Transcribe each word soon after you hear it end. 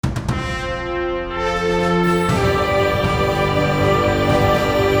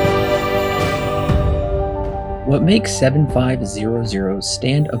makes 7500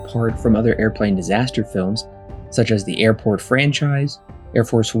 stand apart from other airplane disaster films such as the Airport franchise, Air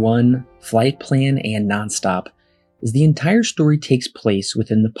Force One, Flight Plan, and Nonstop is the entire story takes place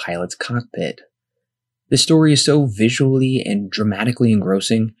within the pilot's cockpit. The story is so visually and dramatically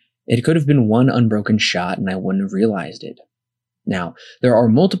engrossing, it could have been one unbroken shot and I wouldn't have realized it. Now, there are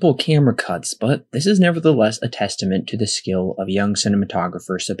multiple camera cuts, but this is nevertheless a testament to the skill of young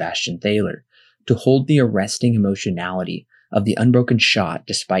cinematographer Sebastian Thaler to hold the arresting emotionality of the unbroken shot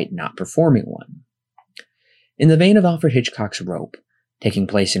despite not performing one. In the vein of Alfred Hitchcock's Rope, taking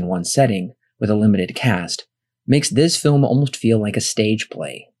place in one setting with a limited cast, makes this film almost feel like a stage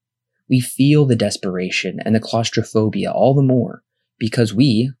play. We feel the desperation and the claustrophobia all the more because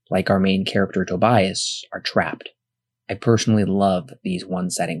we, like our main character Tobias, are trapped. I personally love these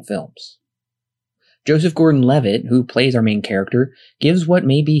one-setting films. Joseph Gordon-Levitt, who plays our main character, gives what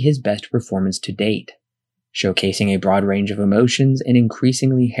may be his best performance to date. Showcasing a broad range of emotions and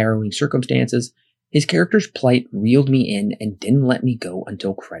increasingly harrowing circumstances, his character's plight reeled me in and didn't let me go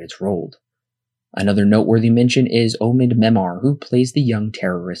until credits rolled. Another noteworthy mention is Omid Memar, who plays the young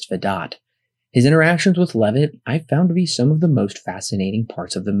terrorist Vedat. His interactions with Levitt I found to be some of the most fascinating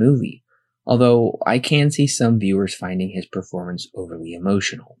parts of the movie, although I can see some viewers finding his performance overly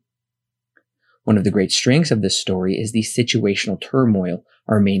emotional. One of the great strengths of this story is the situational turmoil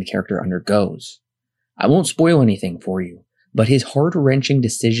our main character undergoes. I won't spoil anything for you, but his heart-wrenching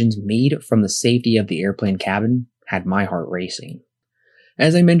decisions made from the safety of the airplane cabin had my heart racing.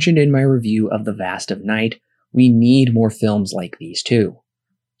 As I mentioned in my review of The Vast of Night, we need more films like these too.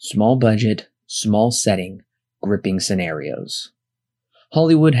 Small budget, small setting, gripping scenarios.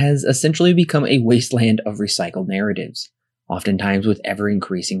 Hollywood has essentially become a wasteland of recycled narratives, oftentimes with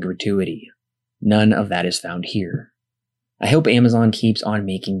ever-increasing gratuity. None of that is found here. I hope Amazon keeps on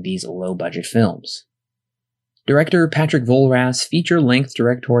making these low-budget films. Director Patrick Volrath's feature-length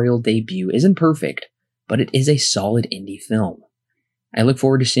directorial debut isn't perfect, but it is a solid indie film. I look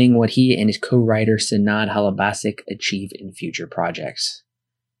forward to seeing what he and his co-writer Sinad Halabasik achieve in future projects.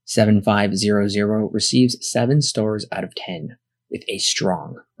 7500 receives 7 stars out of 10, with a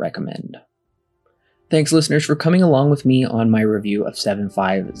strong recommend. Thanks listeners for coming along with me on my review of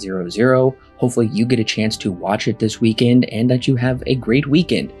 7500. Hopefully you get a chance to watch it this weekend and that you have a great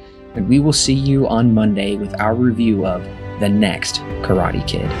weekend. And we will see you on Monday with our review of The Next Karate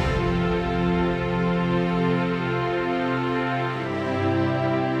Kid.